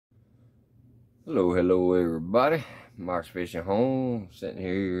Hello everybody. Mark's Fishing Home, sitting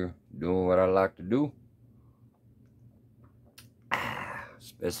here doing what I like to do.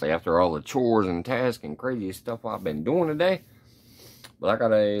 Especially after all the chores and tasks and crazy stuff I've been doing today. But I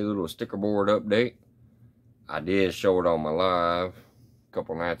got a little sticker board update. I did show it on my live a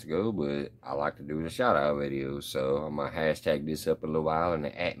couple nights ago, but I like to do the shout out videos. So I'm gonna hashtag this up a little while and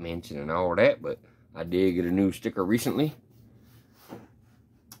the @ mention and all that. But I did get a new sticker recently.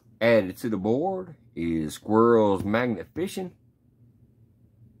 Added to the board is Squirrels Magnet Fishing.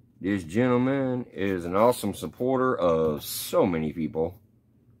 This gentleman is an awesome supporter of so many people.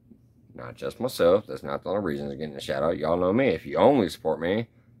 Not just myself. That's not the only reason he's getting a shout out. Y'all know me. If you only support me,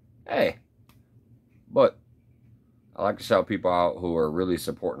 hey. But I like to shout people out who are really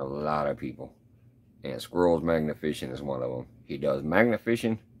supporting a lot of people. And Squirrels Magnet Fishing is one of them. He does magnet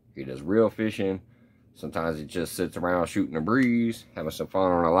fishing. He does real fishing. Sometimes he just sits around shooting a breeze, having some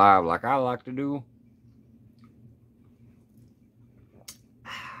fun on a live like I like to do.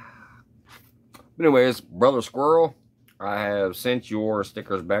 But anyways, Brother Squirrel, I have sent your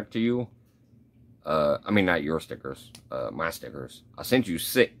stickers back to you. I mean, not your stickers, my stickers. I sent you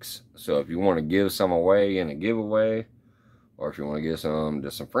 6. So if you want to give some away in a giveaway, or if you want to give some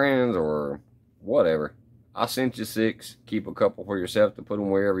to some friends or whatever, I sent you 6. Keep a couple for yourself to put them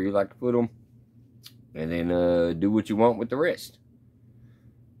wherever you like to put them. And then do what you want with the rest.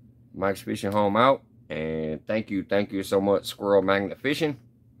 Mike's Fishing Home out. And thank you so much, Squirrel Magnet Fishing,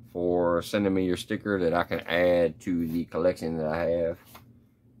 for sending me your sticker that I can add to the collection that I have.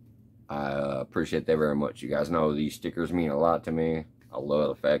 I appreciate that very much. You guys know these stickers mean a lot to me. I love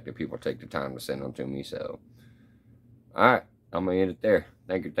the fact that people take the time to send them to me. So, alright, I'm going to end it there.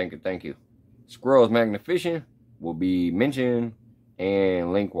 Thank you. Squirrels Magnet Fishing will be mentioned,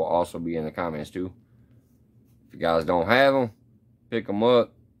 and link will also be in the comments too. If you guys don't have them, pick them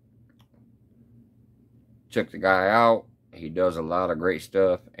up. Check the guy out. He does a lot of great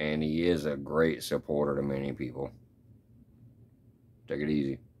stuff, and he is a great supporter to many people. Take it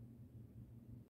easy.